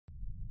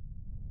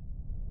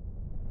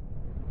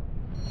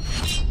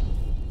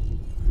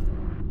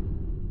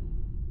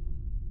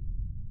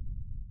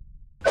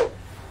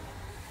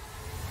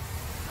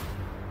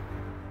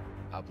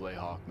play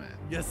Hawkman.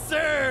 Yes,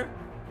 sir.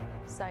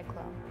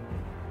 Cyclone.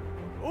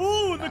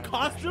 Ooh, the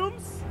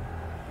costumes.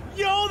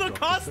 Yo, the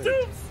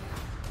costumes.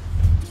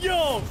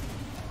 Yo.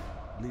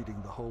 Leading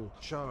the whole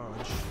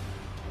charge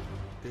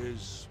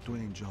is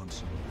Dwayne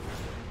Johnson.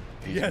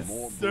 He's Yes,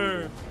 more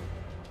sir.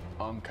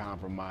 brutal,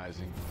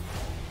 uncompromising,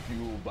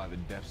 fueled by the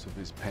depths of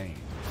his pain.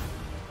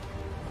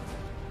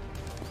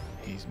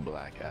 He's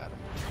Black Adam.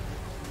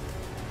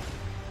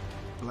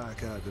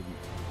 Black Adam.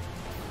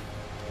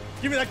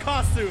 Give me that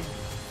costume.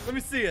 Let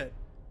me see it.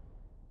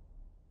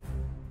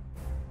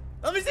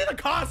 Let me see the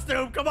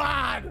costume. Come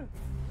on.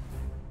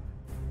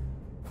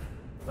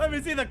 Let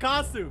me see the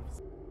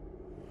costumes.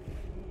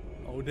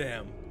 Oh,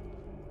 damn.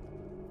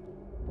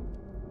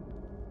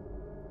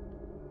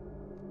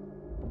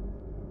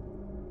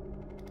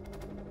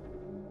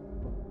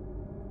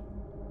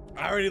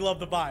 I already love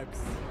the vibes.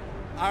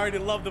 I already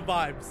love the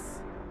vibes.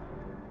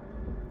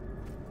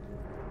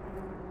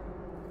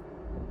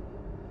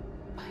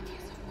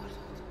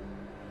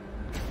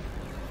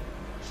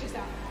 She's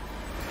out.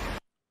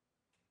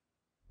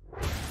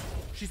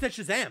 She said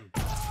Shazam.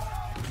 Does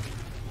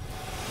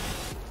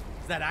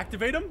that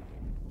activate him?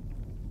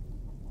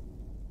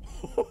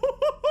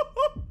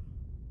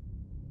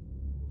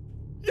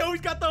 Yo,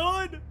 he's got the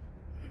hood.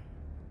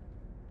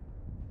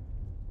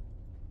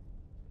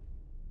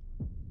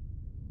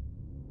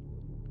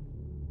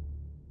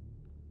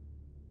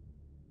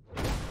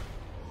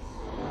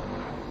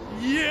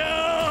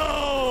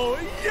 Yo!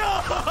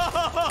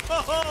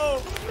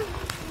 Yo!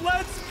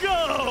 Let's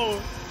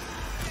go!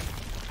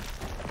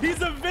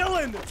 He's a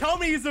villain! Tell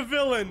me he's a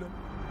villain!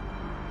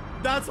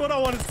 That's what I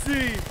want to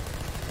see!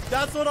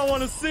 That's what I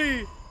want to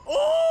see!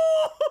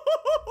 Oh!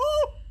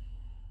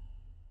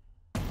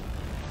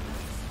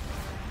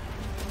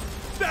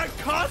 That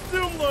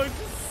costume looks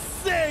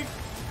sick!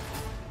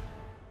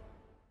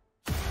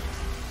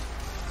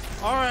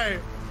 Alright.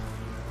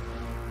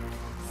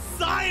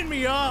 Sign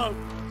me up!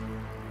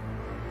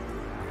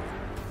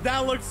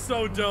 That looks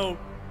so dope.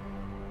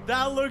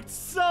 That looked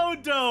so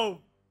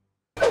dope.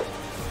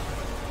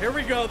 Here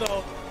we go,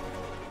 though.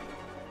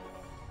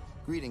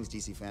 Greetings,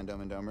 DC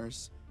FanDome and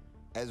Domers.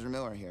 Ezra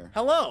Miller here.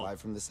 Hello. Live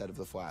from the set of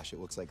The Flash. It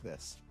looks like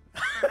this.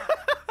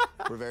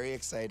 We're very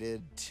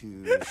excited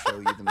to show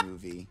you the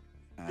movie.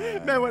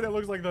 Man, wait, it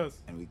looks like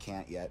this. And we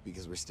can't yet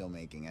because we're still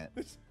making it.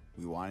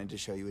 We wanted to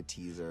show you a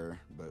teaser,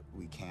 but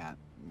we can't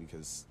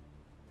because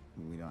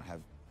we don't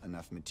have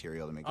enough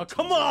material to make a Oh, teaser.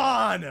 come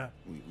on!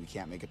 We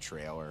can't make a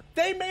trailer.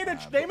 They made a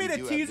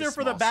teaser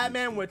for the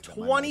Batman with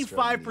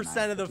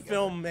 25% of the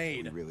film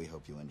made. We really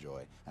hope you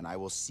enjoy. And I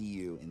will see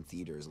you in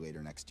theaters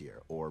later next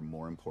year. Or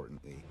more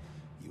importantly,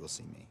 you will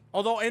see me.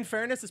 Although, in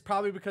fairness, it's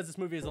probably because this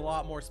movie is a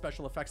lot more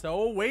special effects.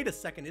 Oh, wait a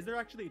second. Is there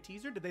actually a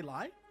teaser? Did they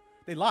lie?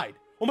 They lied.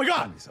 Oh my god!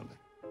 Tell me something.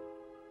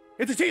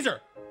 It's a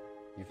teaser!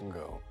 You can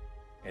go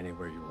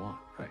anywhere you want,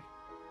 right?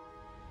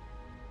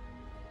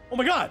 Oh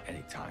my god!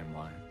 Any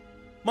timeline,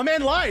 My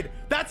man lied!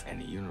 That's...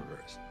 any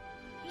universe.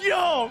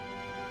 Yo!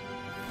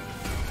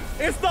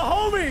 It's the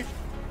homie!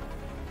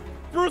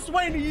 Bruce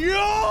Wayne,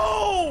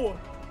 yo!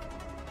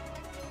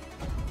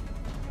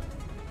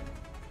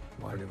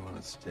 Why do you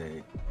want to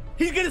stay?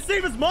 He's gonna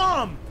save his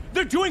mom!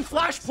 They're doing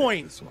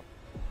Flashpoint! This one.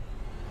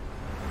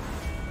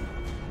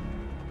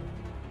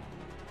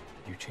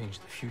 You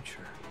changed the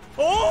future.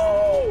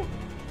 Oh!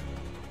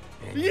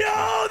 And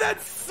Yo,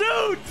 that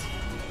suit!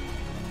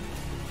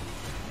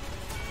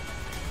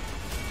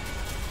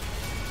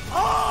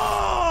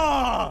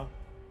 Oh!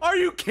 Are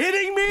you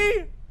kidding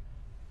me?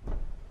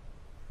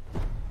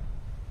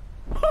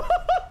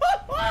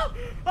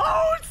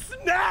 Oh,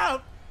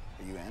 snap!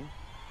 Are you in?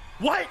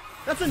 What?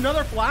 That's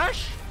another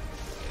Flash?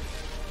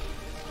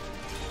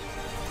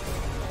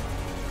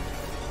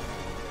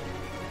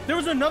 There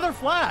was another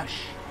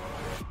Flash.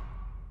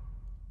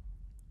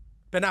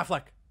 Ben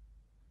Affleck.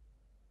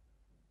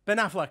 Ben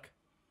Affleck.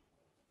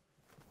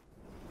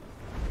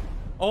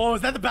 Oh,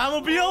 is that the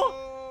Batmobile?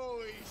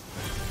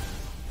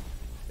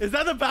 Is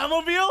that the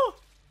Batmobile?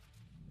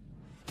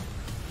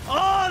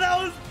 Oh, that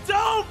was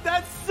dope!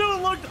 That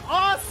suit looked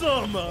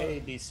awesome!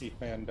 Hey, DC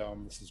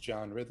FanDome, this is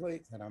John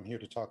Ridley, and I'm here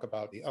to talk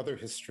about the other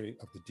history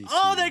of the DC.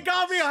 Oh, they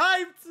got me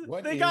hyped!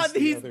 What They is got, the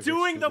he's other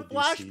doing history the of the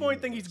DC Flashpoint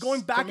thing. He's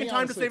going back For in me,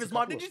 time to honestly, save it's his a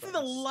mom. couple Did you of see the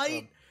things.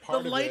 light? Part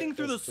The of lighting it,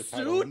 through the as the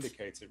title suit?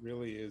 indicates, it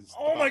really is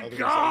Oh about my other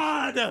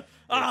god! organizations.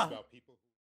 It's about people